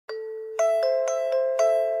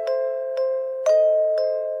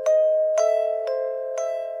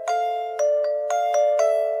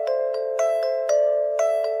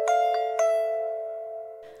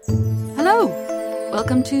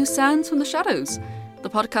Welcome to Sounds from the Shadows, the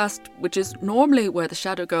podcast which is normally where the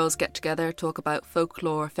Shadow Girls get together, talk about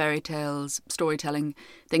folklore, fairy tales, storytelling,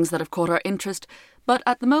 things that have caught our interest, but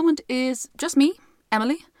at the moment is just me,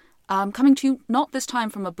 Emily. I'm coming to you not this time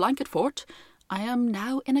from a blanket fort. I am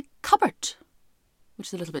now in a cupboard, which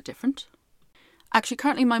is a little bit different. Actually,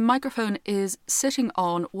 currently my microphone is sitting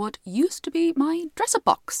on what used to be my dress-up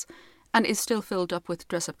box and is still filled up with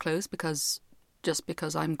dress-up clothes because just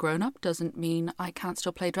because I'm grown up doesn't mean I can't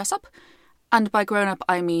still play dress-up. And by grown up,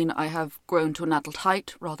 I mean I have grown to an adult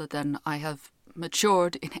height rather than I have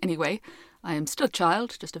matured in any way. I am still a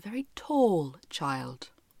child, just a very tall child.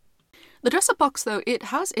 The dress-up box, though, it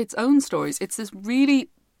has its own stories. It's this really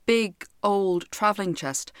big old travelling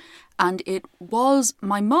chest, and it was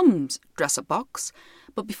my mum's dress-up box,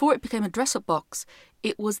 but before it became a dress-up box,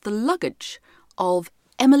 it was the luggage of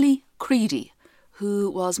Emily Creedy,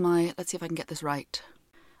 who was my, let's see if I can get this right,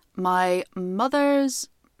 my mother's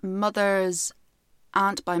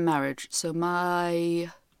aunt by marriage, so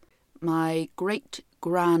my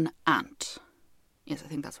great-gran aunt. Yes, I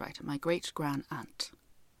think that's right, my great-gran aunt.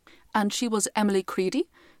 And she was Emily Creedy.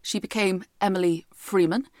 She became Emily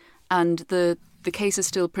Freeman, and the case is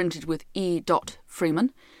still printed with E.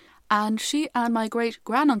 Freeman. And she and my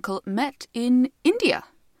great-granduncle met in India.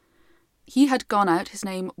 He had gone out, his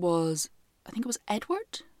name was, I think it was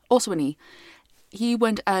Edward, also an E. He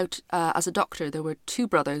went out as a doctor. There were two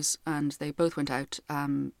brothers and they both went out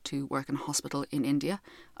to work in a hospital in India.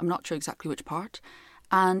 I'm not sure exactly which part.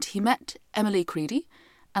 And he met Emily Creedy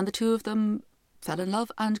and the two of them fell in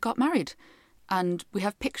love and got married. And we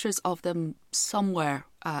have pictures of them somewhere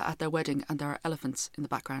at their wedding and there are elephants in the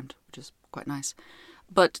background, which is quite nice.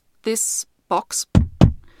 But this box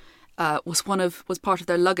was part of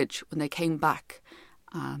their luggage when they came back.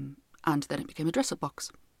 And then it became a dress-up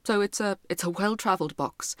box. So it's a well-travelled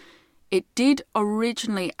box. It did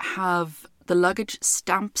originally have the luggage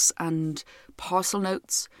stamps and parcel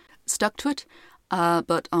notes stuck to it,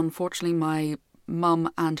 but unfortunately my mum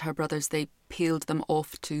and her brothers, they peeled them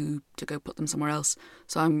off to go put them somewhere else.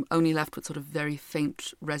 So I'm only left with sort of very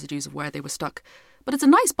faint residues of where they were stuck. But it's a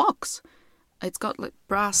nice box. It's got like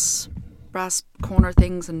brass corner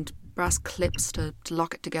things and brass clips to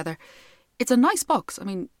lock it together. It's a nice box. I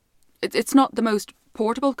mean, it's not the most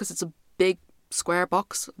portable because it's a big square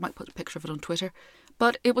box. I might put a picture of it on Twitter.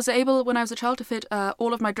 But it was able, when I was a child, to fit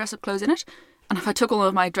all of my dress-up clothes in it. And if I took all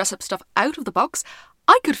of my dress-up stuff out of the box,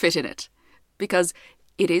 I could fit in it. Because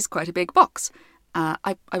it is quite a big box.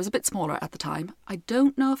 I was a bit smaller at the time. I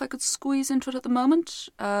don't know if I could squeeze into it at the moment.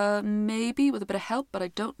 Maybe with a bit of help, but I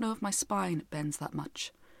don't know if my spine bends that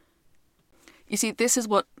much. You see, this is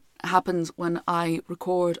what happens when I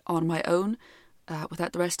record on my own.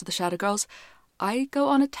 Without the rest of the Shadow Girls, I go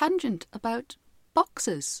on a tangent about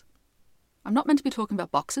boxes. I'm not meant to be talking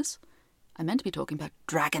about boxes. I'm meant to be talking about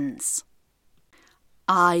dragons.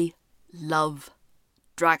 I love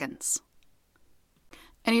dragons.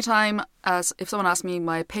 Anytime, if someone asks me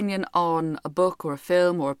my opinion on a book or a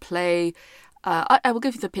film or a play, I will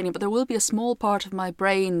give you the opinion, but there will be a small part of my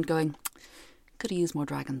brain going, could use more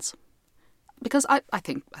dragons. Because I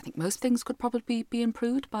think most things could probably be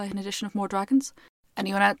improved by an addition of more dragons.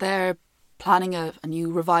 Anyone out there planning a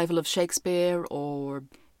new revival of Shakespeare or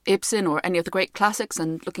Ibsen or any of the great classics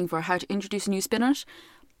and looking for how to introduce a new spin on it,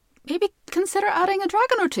 maybe consider adding a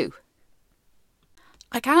dragon or two.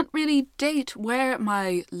 I can't really date where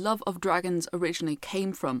my love of dragons originally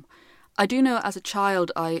came from. I do know as a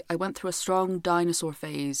child I went through a strong dinosaur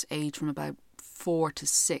phase, aged from about 4 to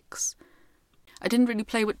 6. I didn't really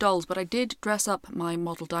play with dolls, but I did dress up my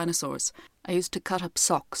model dinosaurs. I used to cut up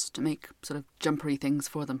socks to make sort of jumpery things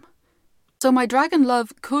for them. So my dragon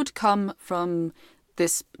love could come from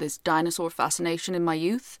this dinosaur fascination in my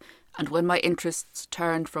youth, and when my interests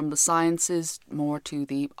turned from the sciences more to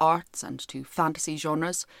the arts and to fantasy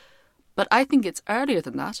genres. But I think it's earlier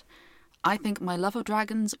than that. I think my love of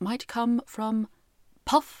dragons might come from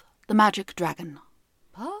Puff the Magic Dragon.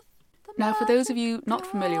 Now, for those of you not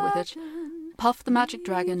familiar with it, Puff the Magic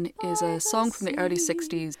Dragon is a song from the early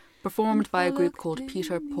 60s performed by a group called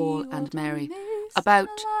Peter, Paul and Mary about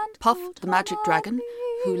Puff the Magic Dragon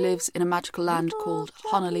who lives in a magical land called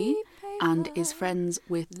Honolulu and is friends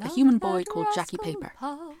with a human boy called Jackie Paper.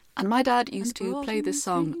 And my dad used to play this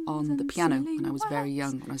song on the piano when I was very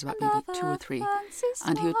young, when I was about maybe 2 or 3.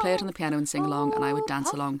 And he would play it on the piano and sing along and I would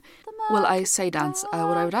dance along. Well, I say dance.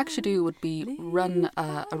 What I would actually do would be run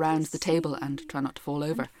around the table and try not to fall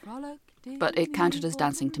over. But it counted as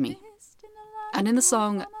dancing to me. And in the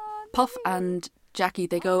song, Puff and Jackie,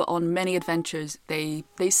 they go on many adventures. They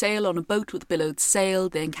sail on a boat with a billowed sail.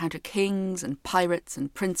 They encounter kings and pirates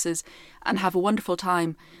and princes and have a wonderful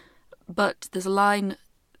time. But there's a line,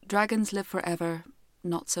 dragons live forever,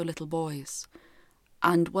 not so little boys.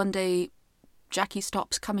 And one day, Jackie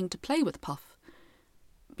stops coming to play with Puff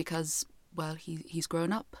because, well, he's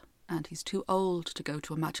grown up and he's too old to go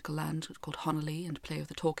to a magical land called Honolulu and play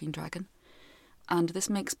with a talking dragon. And this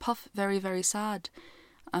makes Puff very, very sad.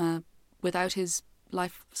 Without his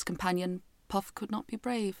life's companion, Puff could not be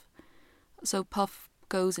brave. So Puff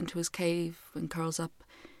goes into his cave and curls up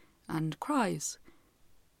and cries.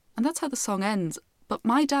 And that's how the song ends. But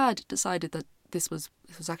my dad decided that this was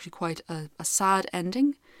actually quite a sad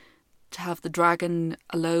ending, to have the dragon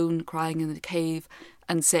alone crying in the cave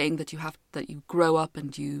and saying that you grow up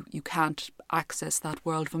and you can't access that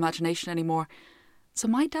world of imagination anymore. So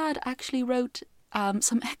my dad actually wrote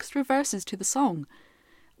some extra verses to the song,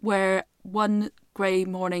 where one grey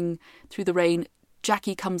morning through the rain,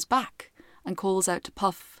 Jackie comes back and calls out to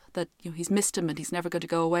Puff that he's missed him and he's never going to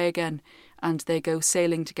go away again, and they go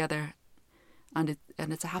sailing together, and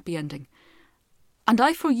it's a happy ending. And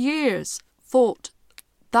I for years thought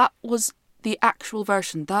that was the actual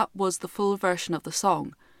version, that was the full version of the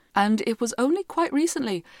song. And it was only quite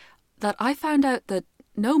recently that I found out that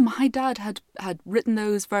no, my dad had written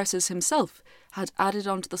those verses himself, had added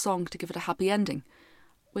onto the song to give it a happy ending,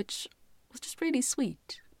 which was just really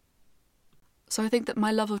sweet. So I think that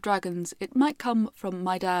my love of dragons, it might come from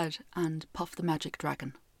my dad and Puff the Magic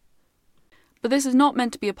Dragon. But this is not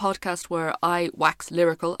meant to be a podcast where I wax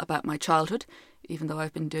lyrical about my childhood, even though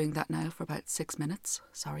I've been doing that now for about 6 minutes.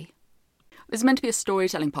 Sorry. This is meant to be a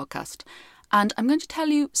storytelling podcast, and I'm going to tell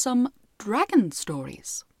you some dragon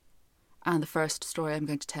stories. And the first story I'm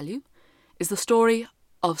going to tell you is the story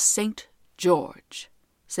of St. George.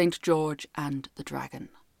 St. George and the Dragon.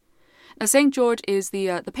 Now, St. George is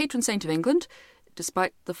the patron saint of England,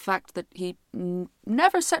 despite the fact that he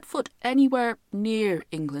never set foot anywhere near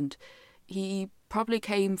England. He probably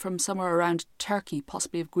came from somewhere around Turkey,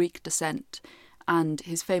 possibly of Greek descent, and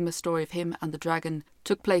his famous story of him and the dragon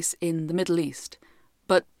took place in the Middle East.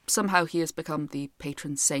 But somehow he has become the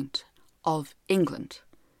patron saint of England.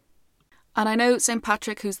 And I know St.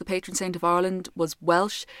 Patrick, who's the patron saint of Ireland, was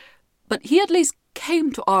Welsh, but he at least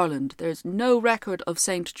came to Ireland. There's no record of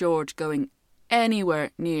St. George going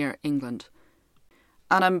anywhere near England.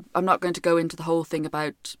 And I'm not going to go into the whole thing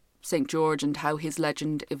about St. George and how his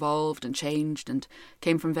legend evolved and changed and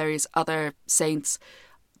came from various other saints,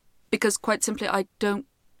 because quite simply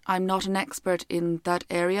I'm not an expert in that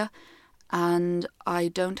area, and I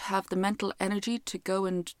don't have the mental energy to go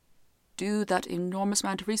and do that enormous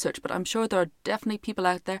amount of research. But I'm sure there are definitely people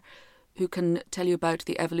out there who can tell you about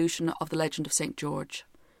the evolution of the legend of St. George.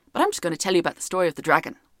 But I'm just going to tell you about the story of the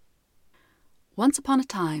dragon. Once upon a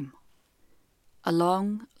time, a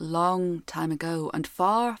long, long time ago, and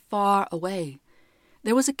far, far away,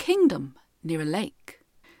 there was a kingdom near a lake.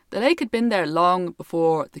 The lake had been there long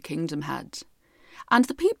before the kingdom had. And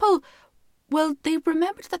the people, well, they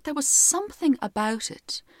remembered that there was something about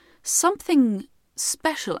it, something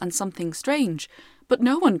special and something strange, but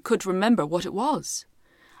no one could remember what it was.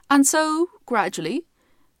 And so, gradually,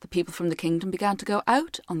 the people from the kingdom began to go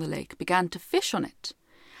out on the lake, began to fish on it.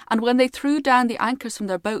 And when they threw down the anchors from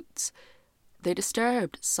their boats, they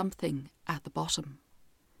disturbed something at the bottom.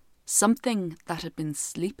 Something that had been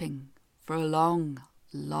sleeping for a long,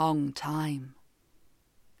 long time.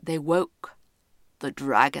 They woke the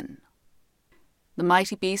dragon. The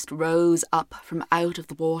mighty beast rose up from out of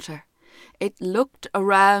the water. It looked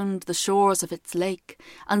around the shores of its lake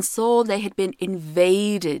and saw they had been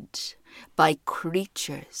invaded by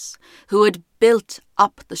creatures who had built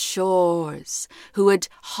up the shores, who had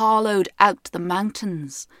hollowed out the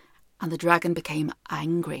mountains, and the dragon became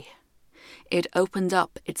angry. It opened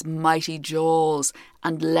up its mighty jaws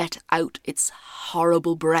and let out its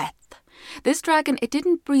horrible breath. This dragon, it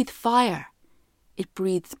didn't breathe fire. It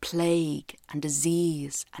breathed plague and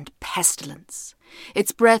disease and pestilence.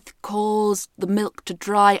 Its breath caused the milk to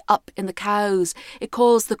dry up in the cows. It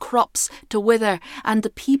caused the crops to wither and the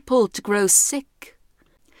people to grow sick.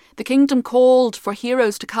 The kingdom called for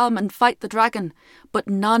heroes to come and fight the dragon, but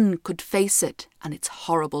none could face it and its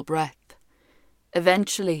horrible breath.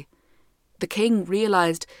 Eventually, the king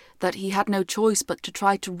realised that he had no choice but to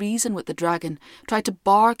try to reason with the dragon, try to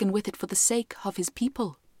bargain with it for the sake of his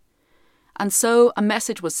people. And so a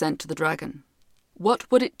message was sent to the dragon. What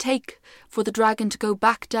would it take for the dragon to go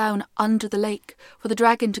back down under the lake, for the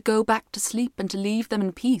dragon to go back to sleep and to leave them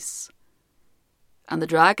in peace? And the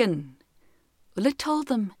dragon, well, it told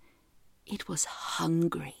them it was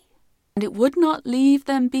hungry. and it would not leave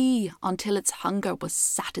them be until its hunger was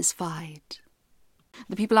satisfied.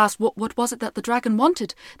 The people asked what was it that the dragon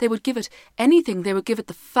wanted. They would give it anything. They would give it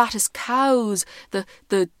the fattest cows, the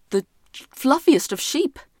fluffiest of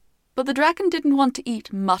sheep. But the dragon didn't want to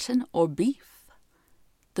eat mutton or beef.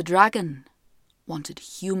 The dragon wanted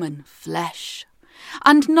human flesh.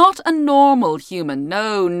 And not a normal human.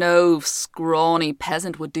 No scrawny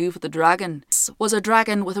peasant would do for the dragon. This was a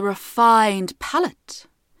dragon with a refined palate,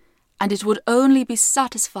 and it would only be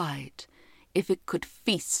satisfied if it could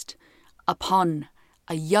feast upon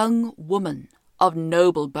a young woman of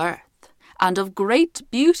noble birth and of great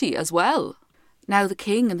beauty as well. Now the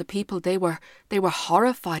king and the people, they were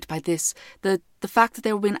horrified by this. The fact that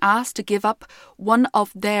they were being asked to give up one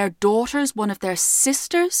of their daughters, one of their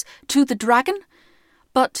sisters, to the dragon.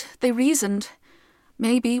 But they reasoned,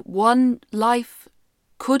 maybe one life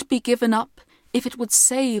could be given up if it would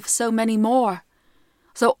save so many more.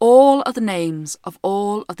 So all of the names of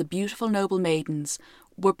all of the beautiful noble maidens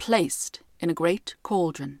were placed in a great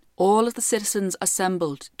cauldron. All of the citizens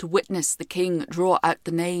assembled to witness the king draw out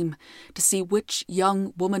the name, to see which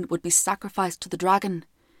young woman would be sacrificed to the dragon.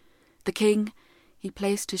 The king, he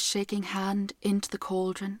placed his shaking hand into the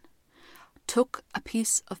cauldron, took a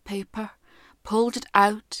piece of paper, pulled it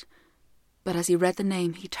out, but as he read the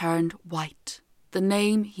name, he turned white. The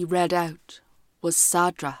name he read out was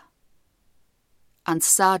Sahdra, and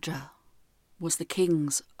Sahdra was the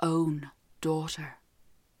king's own daughter.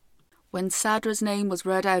 When Sahdra's name was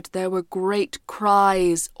read out, there were great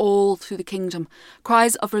cries all through the kingdom,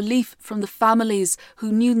 cries of relief from the families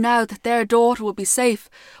who knew now that their daughter would be safe,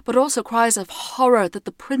 but also cries of horror that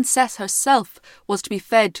the princess herself was to be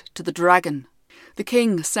fed to the dragon. The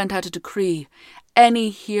king sent out a decree. Any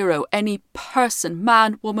hero, any person,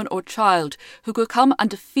 man, woman or child, who could come and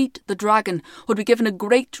defeat the dragon would be given a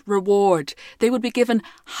great reward. They would be given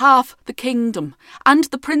half the kingdom and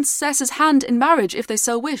the princess's hand in marriage if they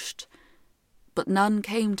so wished. But none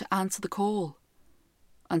came to answer the call.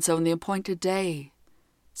 And so on the appointed day,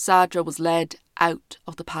 Sahdra was led out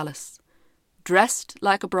of the palace, dressed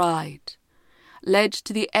like a bride, led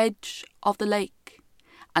to the edge of the lake,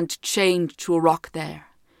 and chained to a rock there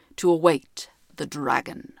to await the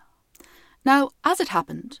dragon. Now, as it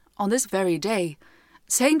happened, on this very day,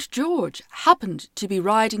 St. George happened to be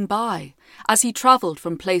riding by as he travelled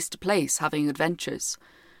from place to place having adventures.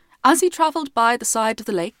 As he travelled by the side of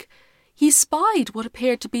the lake, he spied what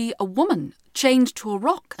appeared to be a woman chained to a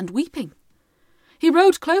rock and weeping. He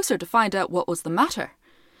rode closer to find out what was the matter.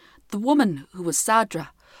 The woman, who was Sahdra,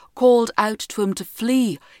 called out to him to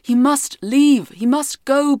flee. He must leave. He must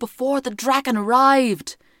go before the dragon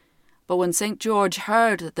arrived. But when St. George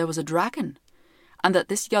heard that there was a dragon, and that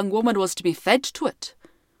this young woman was to be fed to it,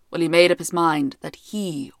 well, he made up his mind that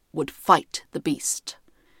he would fight the beast.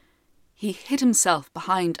 He hid himself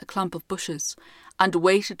behind a clump of bushes and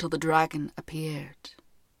waited till the dragon appeared.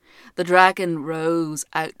 The dragon rose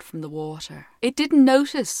out from the water. It didn't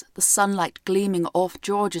notice the sunlight gleaming off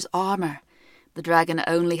George's armour. The dragon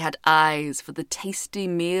only had eyes for the tasty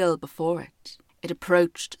meal before it. It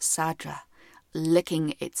approached Sahdra,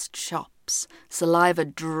 licking its chops, saliva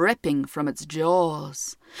dripping from its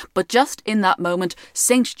jaws. But just in that moment,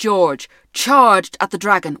 St. George charged at the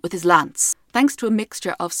dragon with his lance. Thanks to a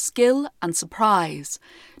mixture of skill and surprise,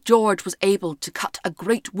 George was able to cut a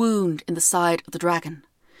great wound in the side of the dragon.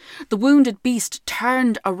 The wounded beast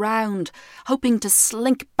turned around, hoping to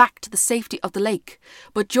slink back to the safety of the lake,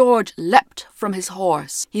 but George leapt from his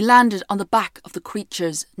horse. He landed on the back of the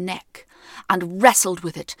creature's neck and wrestled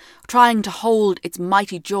with it, trying to hold its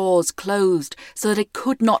mighty jaws closed so that it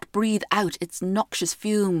could not breathe out its noxious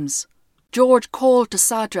fumes. George called to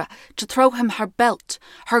Sahdra to throw him her belt,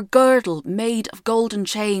 her girdle made of golden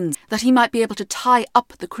chains, that he might be able to tie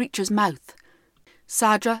up the creature's mouth.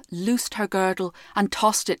 Sahdra loosed her girdle and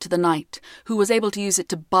tossed it to the knight, who was able to use it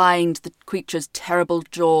to bind the creature's terrible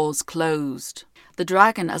jaws closed. The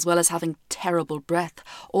dragon, as well as having terrible breath,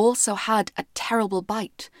 also had a terrible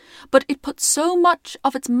bite, but it put so much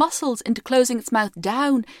of its muscles into closing its mouth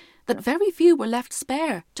down that very few were left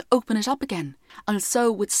spare to open it up again. And so,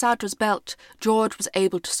 with Sadra's belt, George was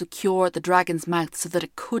able to secure the dragon's mouth so that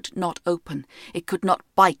it could not open, it could not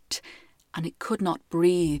bite, and it could not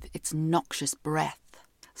breathe its noxious breath.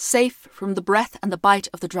 Safe from the breath and the bite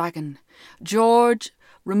of the dragon, George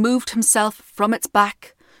removed himself from its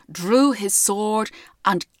back, drew his sword,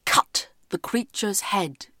 and cut the creature's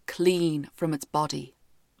head clean from its body.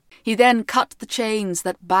 He then cut the chains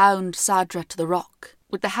that bound Sahdra to the rock.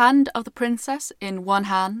 With the hand of the princess in one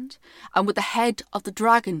hand, and with the head of the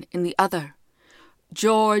dragon in the other,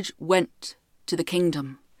 George went to the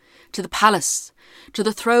kingdom to the palace, to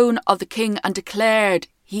the throne of the king, and declared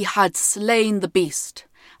he had slain the beast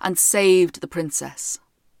and saved the princess.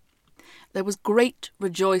 There was great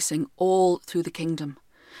rejoicing all through the kingdom.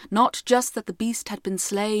 Not just that the beast had been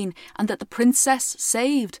slain and that the princess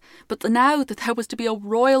saved, but now that there was to be a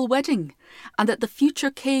royal wedding, and that the future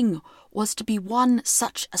king was to be one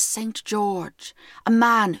such as St. George, a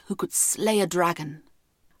man who could slay a dragon.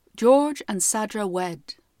 George and Sadra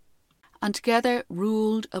wed, and together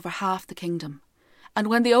ruled over half the kingdom. And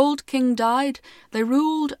when the old king died, they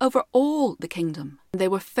ruled over all the kingdom. They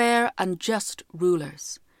were fair and just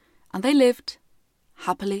rulers, and they lived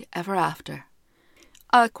happily ever after.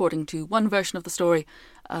 According to one version of the story.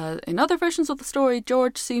 In other versions of the story,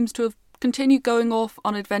 George seems to have continued going off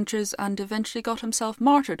on adventures and eventually got himself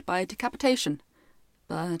martyred by decapitation.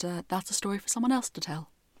 But that's a story for someone else to tell.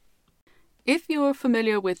 If you're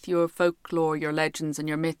familiar with your folklore, your legends and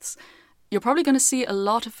your myths, you're probably going to see a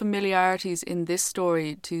lot of familiarities in this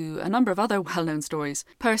story to a number of other well-known stories.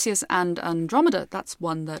 Perseus and Andromeda, that's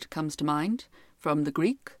one that comes to mind from the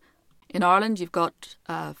Greek. In Ireland, you've got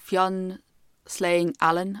Fionn slaying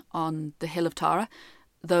Alan on the hill of Tara,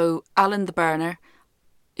 though Alan the Burner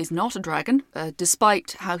is not a dragon,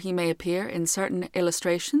 despite how he may appear in certain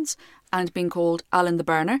illustrations and being called Alan the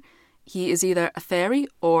Burner. He is either a fairy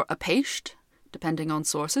or a paist, depending on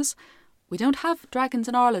sources. We don't have dragons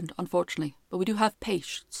in Ireland, unfortunately, but we do have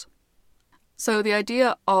paists. So the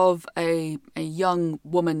idea of a young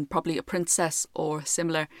woman, probably a princess or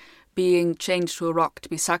similar, being changed to a rock to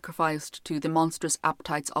be sacrificed to the monstrous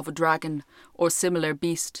appetites of a dragon or similar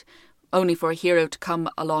beast, only for a hero to come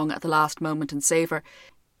along at the last moment and save her,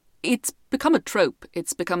 it's become a trope,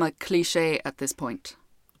 it's become a cliché at this point.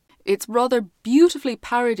 It's rather beautifully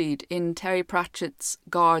parodied in Terry Pratchett's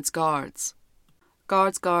Guards, Guards.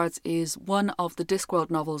 Guards, Guards is one of the Discworld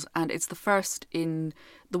novels, and it's the first in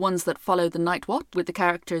the ones that follow the Night Watch, with the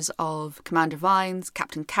characters of Commander Vines,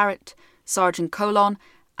 Captain Carrot, Sergeant Colon,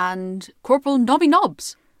 and Corporal Nobby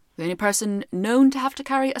Nobbs, the only person known to have to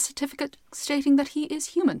carry a certificate stating that he is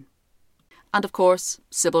human. And of course,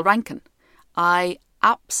 Sybil Rankin. I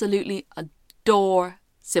absolutely adore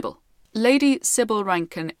Sybil. Lady Sybil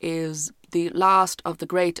Rankin is the last of the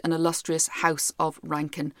great and illustrious House of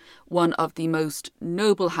Rankin, one of the most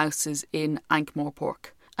noble houses in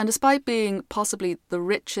Ankh-Morpork. And despite being possibly the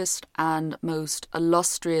richest and most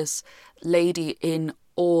illustrious lady in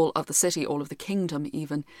all of the city, all of the kingdom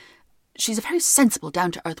even, she's a very sensible,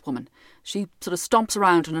 down-to-earth woman. She sort of stomps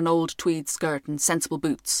around in an old tweed skirt and sensible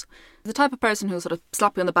boots. The type of person who'll sort of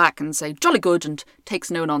slap you on the back and say, jolly good, and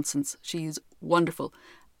takes no nonsense. She's wonderful.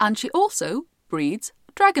 And she also breeds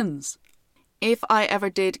dragons. If I ever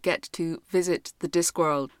did get to visit the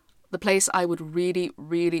Discworld, the place I would really,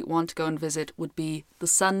 really want to go and visit would be the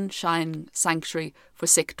Sunshine Sanctuary for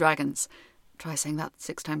Sick Dragons. Try saying that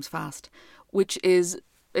 6 times fast. Which is,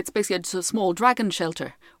 it's basically a small dragon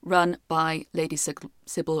shelter run by Lady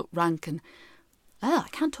Sybil Rankin. I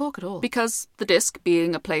can't talk at all. Because the Disc,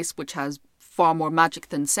 being a place which has far more magic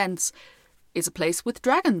than sense, is a place with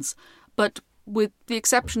dragons. But with the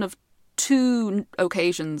exception of 2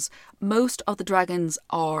 occasions, most of the dragons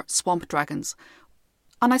are swamp dragons.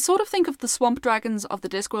 And I sort of think of the swamp dragons of the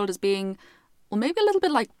Discworld as being, well, maybe a little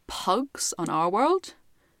bit like pugs on our world.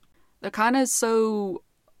 They're kind of so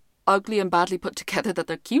ugly and badly put together that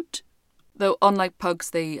they're cute. Though unlike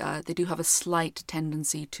pugs, they do have a slight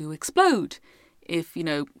tendency to explode if,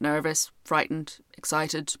 nervous, frightened,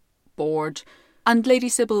 excited, bored. And Lady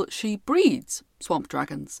Sybil, she breeds swamp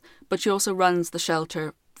dragons, but she also runs the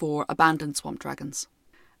shelter for abandoned swamp dragons.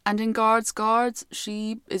 And in Guards, Guards,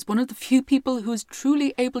 she is one of the few people who is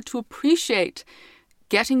truly able to appreciate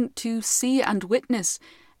getting to see and witness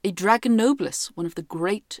a dragon nobilis, one of the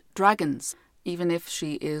great dragons, even if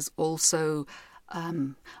she is also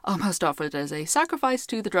almost offered as a sacrifice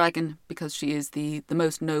to the dragon because she is the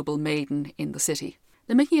most noble maiden in the city.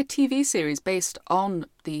 They're making a TV series based on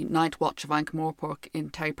the Night Watch of Ankh-Morpork in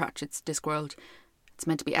Terry Pratchett's Discworld. It's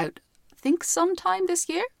meant to be out, I think, sometime this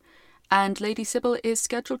year. And Lady Sybil is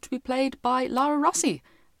scheduled to be played by Lara Rossi.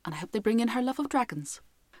 And I hope they bring in her love of dragons.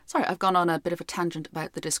 Sorry, I've gone on a bit of a tangent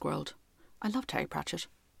about the Discworld. I love Terry Pratchett.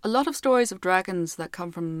 A lot of stories of dragons that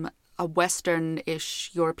come from a Western-ish,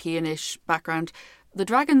 European-ish background, the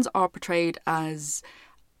dragons are portrayed as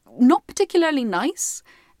not particularly nice.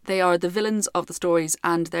 They are the villains of the stories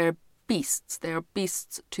and they're beasts. They are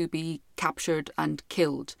beasts to be captured and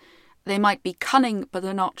killed. They might be cunning, but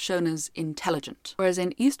they're not shown as intelligent. Whereas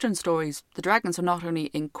in Eastern stories, the dragons are not only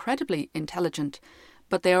incredibly intelligent,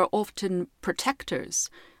 but they are often protectors.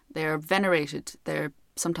 They are venerated. They're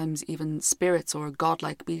sometimes even spirits or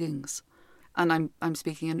godlike beings. and I'm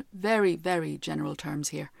speaking in very, very general terms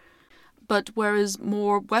here. But whereas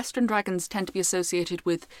more Western dragons tend to be associated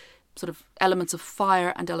with sort of elements of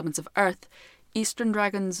fire and elements of earth, Eastern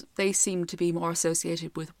dragons, they seem to be more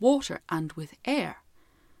associated with water and with air.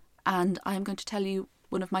 And I'm going to tell you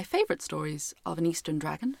one of my favourite stories of an Eastern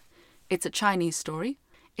dragon. It's a Chinese story.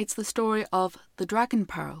 It's the story of the Dragon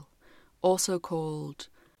Pearl, also called,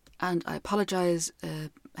 and I apologise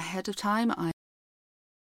ahead of time,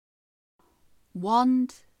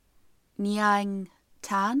 Wand Niang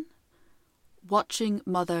Tan, Watching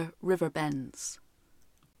Mother River Bends.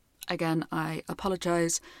 Again, I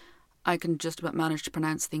apologise. I can just about manage to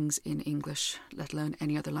pronounce things in English, let alone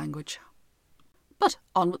any other language. But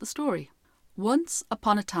on with the story. Once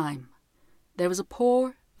upon a time, there was a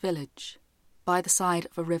poor village by the side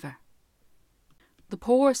of a river. The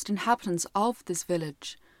poorest inhabitants of this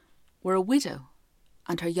village were a widow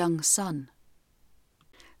and her young son.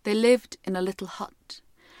 They lived in a little hut,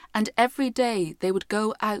 and every day they would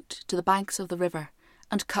go out to the banks of the river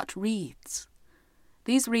and cut reeds.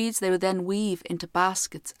 These reeds they would then weave into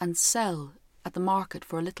baskets and sell at the market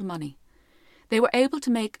for a little money. They were able to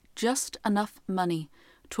make just enough money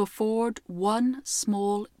to afford one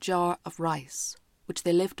small jar of rice, which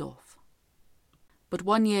they lived off. But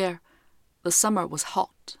one year the summer was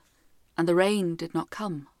hot, and the rain did not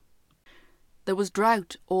come. There was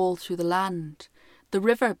drought all through the land. The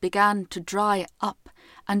river began to dry up,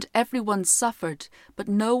 and everyone suffered, but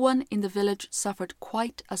no one in the village suffered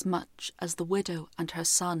quite as much as the widow and her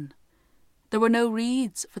son. There were no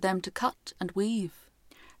reeds for them to cut and weave.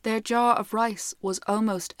 Their jar of rice was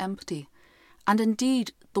almost empty, and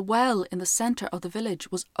indeed the well in the centre of the village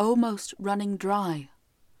was almost running dry.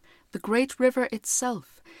 The great river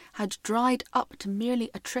itself had dried up to merely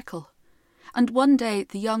a trickle, and one day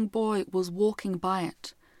the young boy was walking by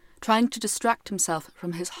it, trying to distract himself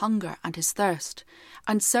from his hunger and his thirst,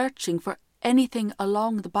 and searching for anything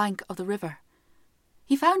along the bank of the river.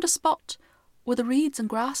 He found a spot where the reeds and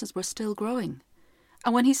grasses were still growing,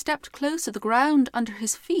 and when he stepped closer, the ground under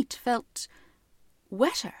his feet felt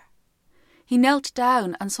wetter. He knelt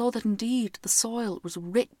down and saw that indeed the soil was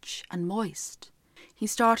rich and moist. He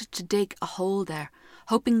started to dig a hole there,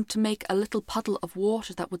 hoping to make a little puddle of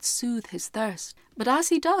water that would soothe his thirst. But as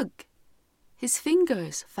he dug, his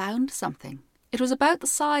fingers found something. It was about the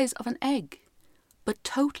size of an egg, but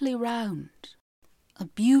totally round. A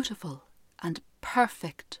beautiful and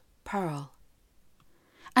perfect pearl.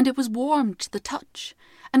 And it was warm to the touch,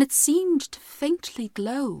 and it seemed to faintly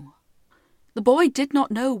glow. The boy did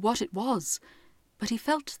not know what it was, but he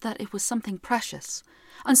felt that it was something precious,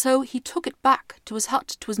 and so he took it back to his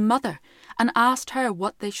hut to his mother and asked her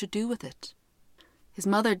what they should do with it. His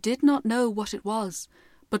mother did not know what it was,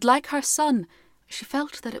 but like her son, she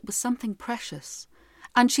felt that it was something precious,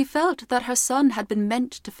 and she felt that her son had been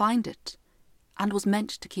meant to find it, and was meant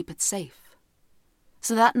to keep it safe.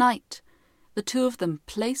 So that night, the two of them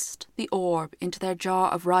placed the orb into their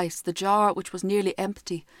jar of rice, the jar which was nearly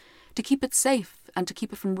empty, to keep it safe and to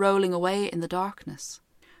keep it from rolling away in the darkness.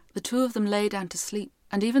 The two of them lay down to sleep,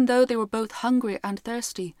 and even though they were both hungry and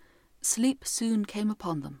thirsty, sleep soon came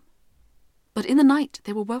upon them. But in the night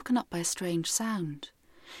they were woken up by a strange sound.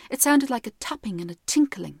 It sounded like a tapping and a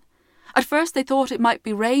tinkling. At first they thought it might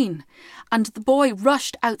be rain, and the boy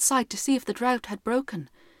rushed outside to see if the drought had broken.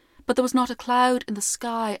 But there was not a cloud in the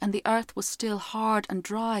sky, and the earth was still hard and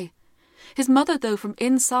dry. His mother, though, from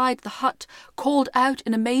inside the hut, called out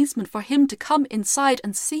in amazement for him to come inside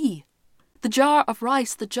and see. The jar of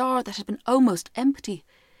rice, the jar that had been almost empty,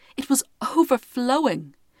 it was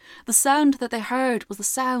overflowing. The sound that they heard was the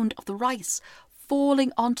sound of the rice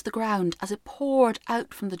falling onto the ground as it poured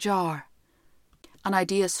out from the jar. An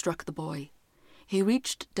idea struck the boy. He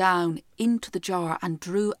reached down into the jar and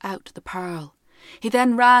drew out the pearl. He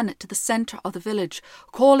then ran to the centre of the village,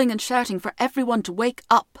 calling and shouting for everyone to wake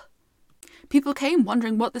up. People came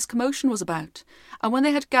wondering what this commotion was about, and when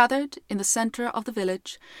they had gathered in the centre of the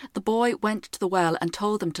village, the boy went to the well and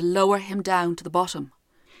told them to lower him down to the bottom.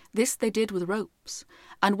 This they did with ropes,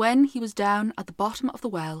 and when he was down at the bottom of the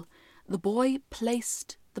well, the boy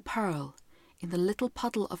placed the pearl in the little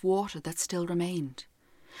puddle of water that still remained.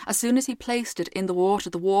 As soon as he placed it in the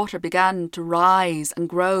water began to rise and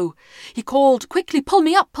grow. He called, "Quickly, pull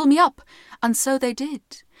me up," and so they did,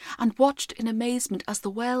 and watched in amazement as the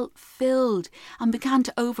well filled and began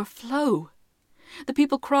to overflow. The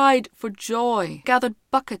people cried for joy, gathered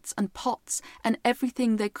buckets and pots and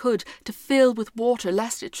everything they could to fill with water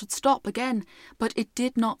lest it should stop again. But it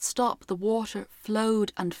did not stop. The water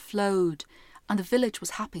flowed and flowed, and the village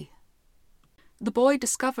was happy. The boy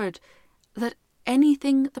discovered that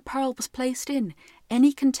anything the pearl was placed in,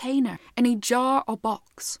 any container, any jar or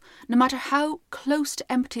box, no matter how close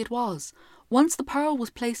to empty it was, once the pearl was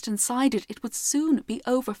placed inside it, it would soon be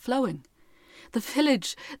overflowing. The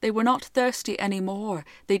village, they were not thirsty any more.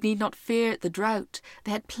 They need not fear the drought.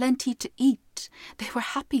 They had plenty to eat. They were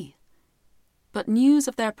happy. But news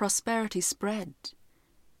of their prosperity spread,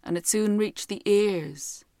 and it soon reached the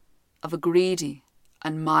ears of a greedy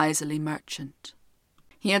and miserly merchant.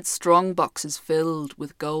 He had strong boxes filled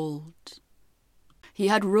with gold. He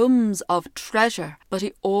had rooms of treasure, but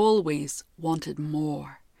he always wanted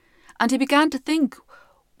more. And he began to think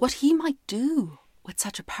what he might do with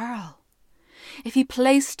such a pearl. If he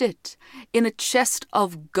placed it in a chest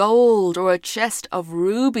of gold or a chest of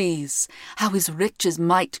rubies, how his riches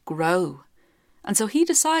might grow. And so he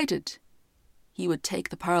decided he would take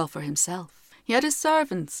the pearl for himself. He had his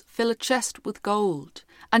servants fill a chest with gold,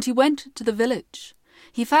 and he went to the village.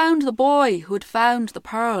 He found the boy who had found the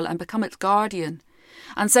pearl and become its guardian,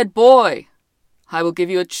 and said, "Boy, I will give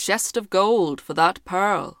you a chest of gold for that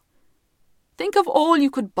pearl. Think of all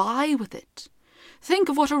you could buy with it. Think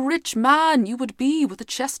of what a rich man you would be with a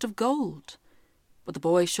chest of gold." But the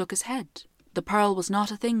boy shook his head. The pearl was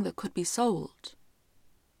not a thing that could be sold.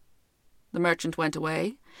 The merchant went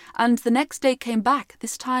away, and the next day came back,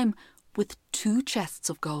 this time with 2 chests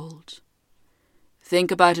of gold.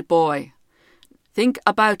 "Think about it, boy. Think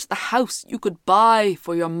about the house you could buy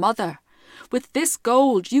for your mother. With this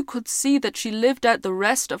gold you could see that she lived out the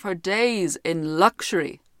rest of her days in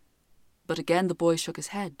luxury." But again the boy shook his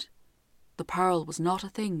head. The pearl was not a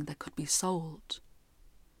thing that could be sold.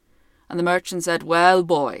 And the merchant said, "Well,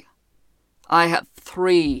 boy, I have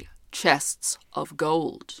 3 chests of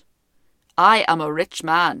gold. I am a rich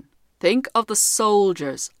man. Think of the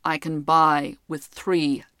soldiers I can buy with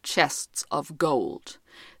 3 chests of gold.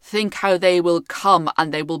 Think how they will come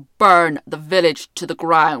and they will burn the village to the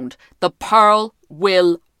ground. The pearl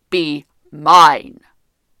will be mine."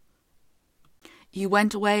 He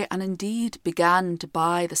went away and indeed began to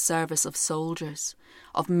buy the service of soldiers,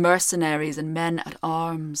 of mercenaries and men at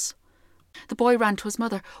arms. The boy ran to his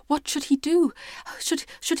mother. What should he do?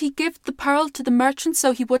 Should he give the pearl to the merchant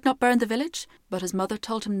so he would not burn the village? But his mother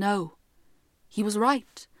told him no. He was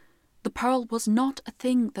right. The pearl was not a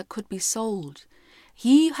thing that could be sold.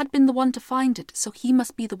 He had been the one to find it, so he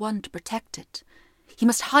must be the one to protect it. He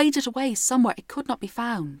must hide it away somewhere it could not be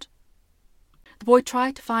found. The boy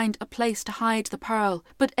tried to find a place to hide the pearl,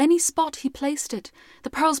 but any spot he placed it, the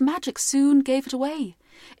pearl's magic soon gave it away.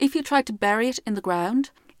 If he tried to bury it in the ground,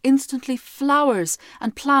 instantly flowers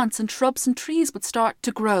and plants and shrubs and trees would start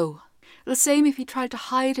to grow. The same if he tried to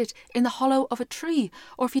hide it in the hollow of a tree,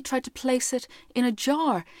 or if he tried to place it in a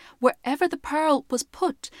jar. Wherever the pearl was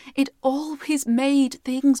put, it always made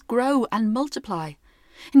things grow and multiply.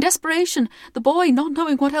 In desperation, the boy, not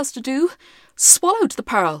knowing what else to do, swallowed the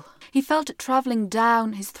pearl. He felt it travelling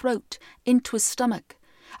down his throat into his stomach,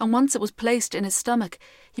 and once it was placed in his stomach,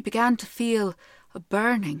 he began to feel a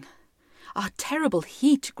burning, a terrible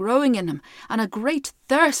heat growing in him, and a great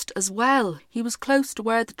thirst as well. He was close to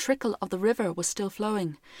where the trickle of the river was still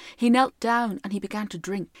flowing. He knelt down and he began to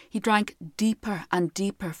drink. He drank deeper and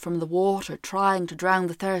deeper from the water, trying to drown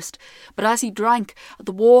the thirst. But as he drank,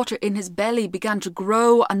 the water in his belly began to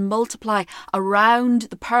grow and multiply around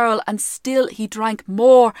the pearl, and still he drank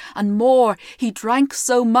more and more. He drank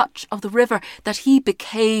so much of the river that he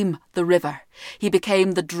became the river. He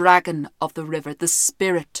became the dragon of the river, the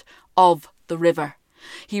spirit of the river.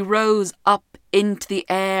 He rose up into the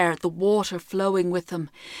air, the water flowing with him.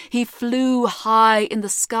 He flew high in the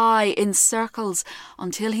sky in circles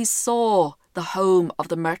until he saw the home of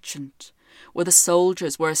the merchant, where the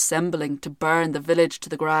soldiers were assembling to burn the village to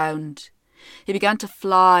the ground. He began to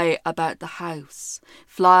fly about the house,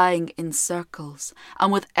 flying in circles,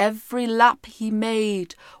 and with every lap he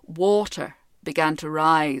made, water began to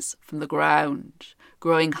rise from the ground,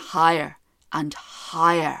 growing higher and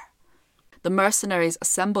higher. The mercenaries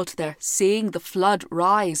assembled there, seeing the flood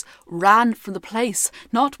rise, ran from the place,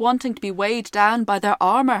 not wanting to be weighed down by their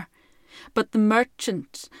armour. But the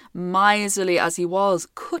merchant, miserly as he was,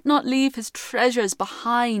 could not leave his treasures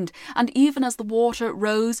behind, and even as the water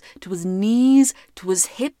rose to his knees, to his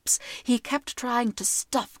hips, he kept trying to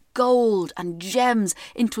stuff gold and gems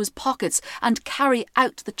into his pockets and carry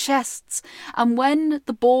out the chests. And when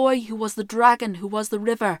the boy who was the dragon, who was the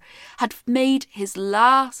river, had made his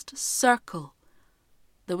last circle,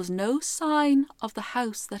 there was no sign of the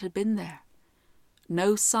house that had been there,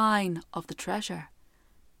 no sign of the treasure,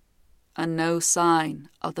 and no sign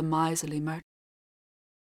of the miserly merchant.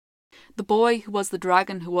 The boy who was the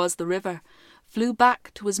dragon, who was the river, flew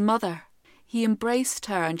back to his mother. He embraced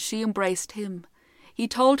her and she embraced him. He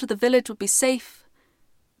told her the village would be safe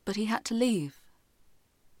But he had to leave.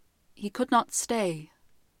 He could not stay,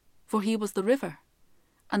 for he was the river,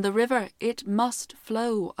 and the river, it must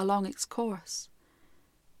flow along its course.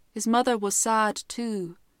 His mother was sad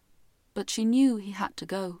too, but she knew he had to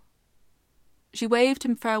go. She waved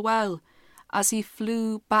him farewell as he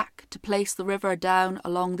flew back to place the river down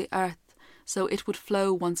along the earth so it would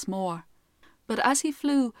flow once more. But as he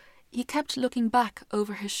flew, he kept looking back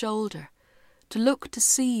over his shoulder to look to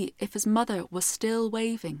see if his mother was still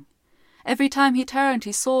waving. Every time he turned,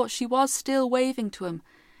 he saw she was still waving to him,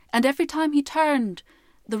 and every time he turned,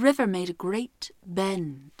 the river made a great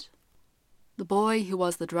bend. The boy who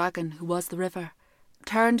was the dragon, who was the river,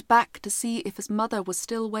 turned back to see if his mother was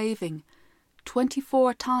still waving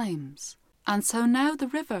 24 times, and so now the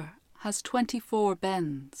river has 24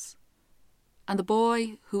 bends. And the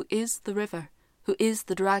boy who is the river, who is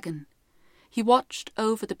the dragon, he watched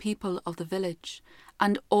over the people of the village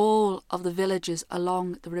and all of the villages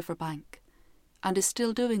along the riverbank, and is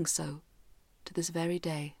still doing so to this very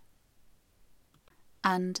day.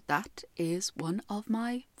 And that is one of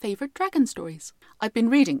my favourite dragon stories. I've been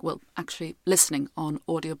reading, well, actually listening on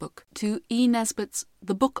audiobook to E. Nesbit's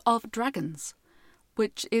The Book of Dragons,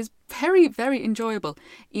 which is very, very enjoyable.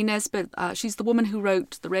 E. Nesbit, she's the woman who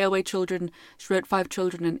wrote The Railway Children. She wrote 5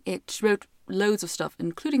 Children and It. She wrote loads of stuff,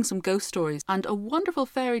 including some ghost stories, and a wonderful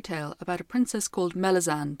fairy tale about a princess called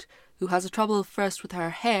Melisande, who has a trouble first with her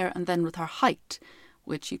hair and then with her height,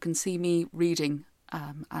 which you can see me reading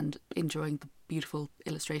and enjoying the beautiful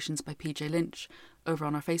illustrations by PJ Lynch over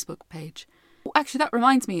on our Facebook page. Oh, actually, that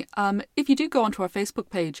reminds me, if you do go onto our Facebook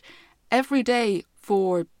page, every day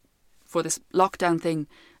for this lockdown thing,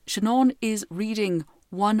 Shannon is reading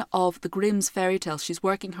one of the Grimm's fairy tales. She's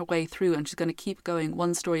working her way through, and she's going to keep going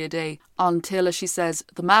one story a day until, as she says,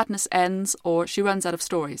 the madness ends or she runs out of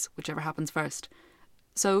stories, whichever happens first.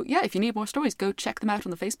 So yeah, if you need more stories, go check them out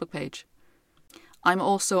on the Facebook page. I'm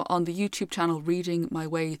also on the YouTube channel reading my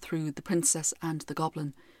way through The Princess and the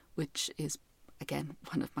Goblin, which is, again,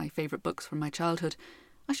 one of my favourite books from my childhood.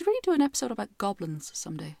 I should really do an episode about goblins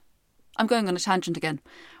someday. I'm going on a tangent again.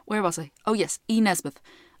 Where was I? Oh yes, E. Nesbit.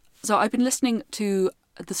 So I've been listening to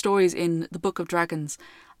the stories in The Book of Dragons,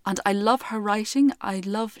 and I love her writing.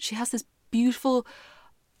 She has this beautiful,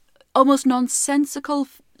 almost nonsensical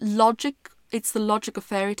logic. It's the logic of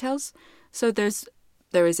fairy tales. So there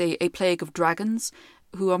is a plague of dragons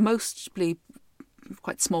who are mostly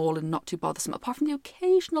quite small and not too bothersome, apart from the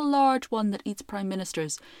occasional large one that eats prime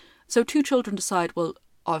ministers. So 2 children decide, well,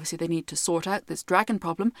 obviously they need to sort out this dragon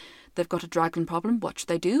problem. They've got a dragon problem. What should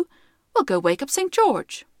they do? Well, go wake up St.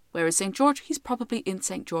 George. Where is St. George? He's probably in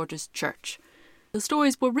St. George's church. The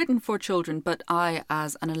stories were written for children, but I,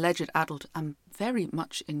 as an alleged adult, am very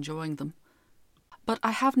much enjoying them. But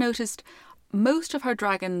I have noticed most of her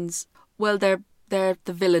dragons, well, they're the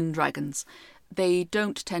villain dragons. They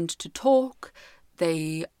don't tend to talk.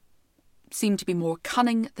 They seem to be more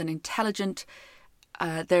cunning than intelligent.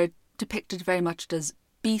 They're depicted very much as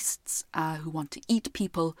beasts who want to eat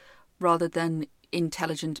people rather than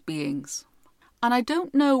intelligent beings. And I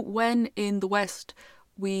don't know when in the West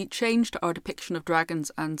we changed our depiction of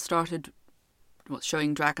dragons and started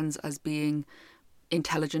showing dragons as being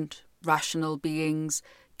intelligent, rational beings,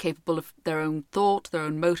 capable of their own thought, their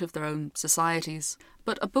own motive, their own societies.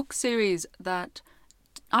 But a book series that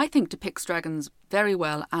I think depicts dragons very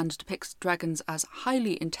well and depicts dragons as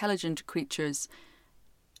highly intelligent creatures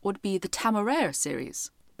would be the Temeraire series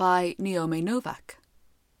by Naomi Novak.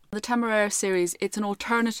 The Temeraire series, it's an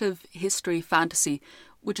alternative history fantasy,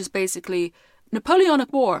 which is basically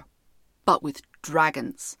Napoleonic War, but with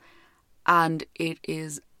dragons. And it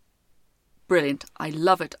is brilliant. I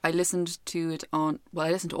love it. I listened to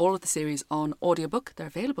all of the series on audiobook. They're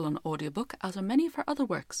available on audiobook, as are many of her other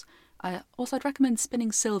works. I'd recommend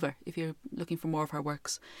Spinning Silver if you're looking for more of her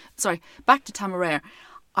works. Sorry, back to Temeraire.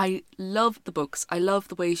 I love the books. I love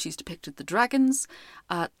the way she's depicted the dragons.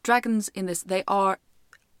 Dragons in this, they are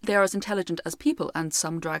as intelligent as people, and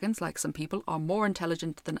some dragons, like some people, are more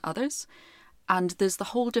intelligent than others. And there's the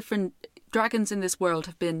whole different... Dragons in this world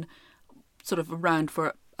have been sort of around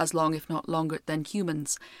for as long, if not longer, than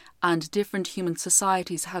humans. And different human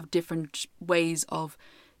societies have different ways of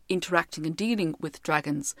interacting and dealing with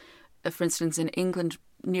dragons. For instance, in England,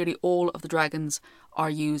 nearly all of the dragons are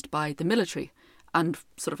used by the military. And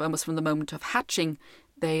sort of almost from the moment of hatching,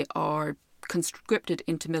 they are conscripted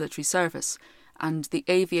into military service. And the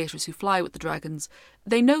aviators who fly with the dragons,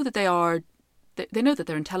 they know that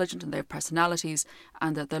they're intelligent and they have personalities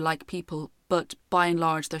and that they're like people, but by and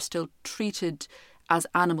large they're still treated as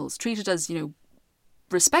animals, treated as,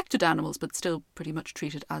 respected animals, but still pretty much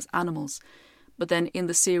treated as animals. But then in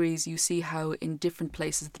the series, you see how in different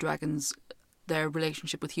places the dragons, their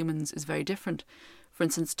relationship with humans is very different. For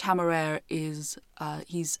instance, Temeraire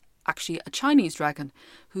he's actually a Chinese dragon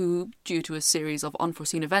who, due to a series of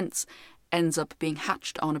unforeseen events, ends up being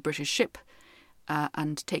hatched on a British ship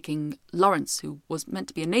and taking Lawrence, who was meant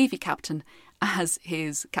to be a Navy captain, as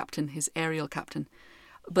his captain, his aerial captain.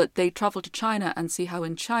 But they travel to China and see how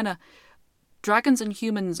in China dragons and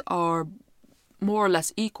humans are more or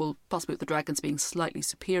less equal, possibly with the dragons being slightly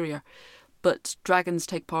superior. But dragons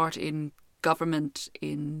take part in government,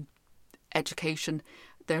 in education.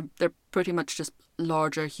 They're pretty much just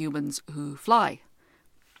larger humans who fly.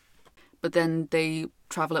 But then they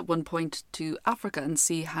travel at one point to Africa and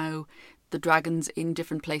see how the dragons in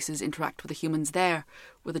different places interact with the humans there,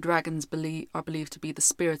 where the dragons are believed to be the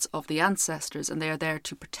spirits of the ancestors, and they are there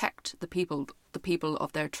to protect the people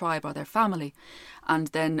of their tribe or their family. And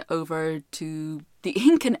then over to the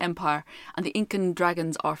Incan Empire, and the Incan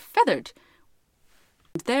dragons are feathered.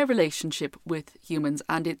 Their relationship with humans,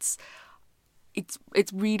 and it's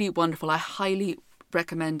really wonderful. I highly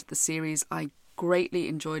recommend the series. I greatly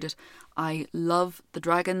enjoyed it. I love the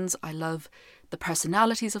dragons. I love the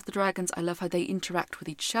personalities of the dragons. I love how they interact with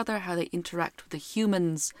each other, how they interact with the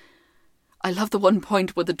humans. I love the one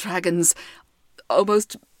point where the dragons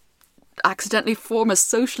almost accidentally form a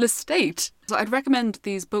socialist state. So I'd recommend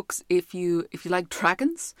these books if you like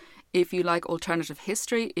dragons, if you like alternative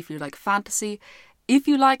history, if you like fantasy, if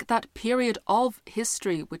you like that period of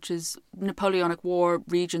history, which is Napoleonic War,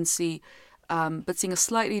 Regency, but seeing a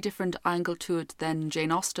slightly different angle to it than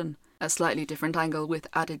Jane Austen, a slightly different angle with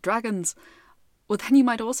added dragons, well, then you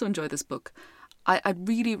might also enjoy this book. I'd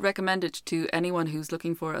really recommend it to anyone who's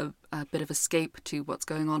looking for a bit of escape to what's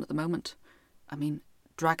going on at the moment. I mean,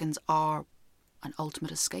 dragons are an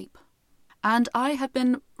ultimate escape. And I have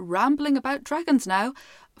been rambling about dragons now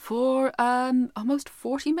for almost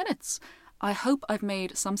 40 minutes. I hope I've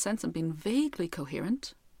made some sense and been vaguely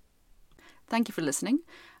coherent. Thank you for listening.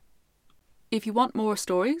 If you want more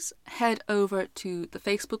stories, head over to the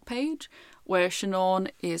Facebook page where Shannon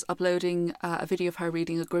is uploading a video of her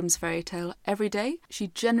reading a Grimm's fairy tale every day. She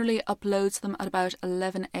generally uploads them at about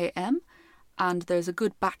 11 a.m. and there's a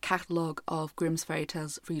good back catalogue of Grimm's fairy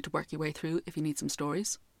tales for you to work your way through if you need some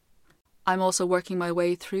stories. I'm also working my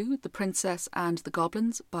way through The Princess and the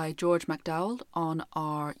Goblins by George MacDowell on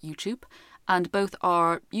our YouTube, and both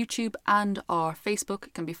our YouTube and our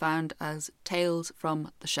Facebook can be found as Tales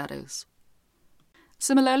from the Shadows.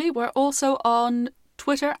 Similarly, we're also on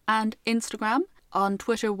Twitter and Instagram. On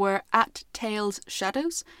Twitter, we're at Tales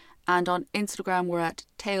Shadows, and on Instagram, we're at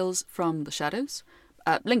Tales from the Shadows.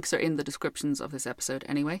 Links are in the descriptions of this episode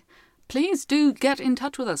anyway. Please do get in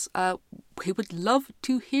touch with us. We would love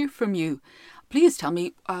to hear from you. Please tell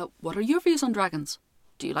me, what are your views on dragons?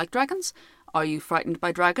 Do you like dragons? Are you frightened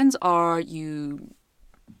by dragons? Are you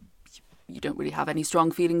don't really have any strong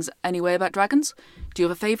feelings anyway about dragons? Do you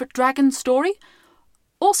have a favourite dragon story?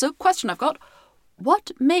 Also, question I've got,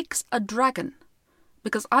 what makes a dragon?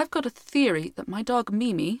 Because I've got a theory that my dog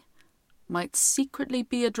Mimi might secretly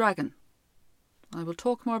be a dragon. I will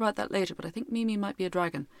talk more about that later, but I think Mimi might be a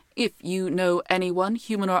dragon. If you know anyone,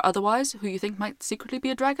 human or otherwise, who you think might secretly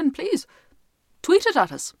be a dragon, please tweet it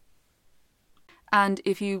at us. And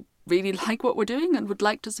if you really like what we're doing and would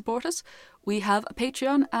like to support us, we have a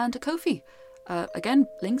Patreon and a Ko-fi. Again,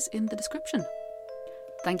 links in the description.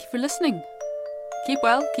 Thank you for listening. Keep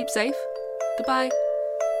well, keep safe. Goodbye.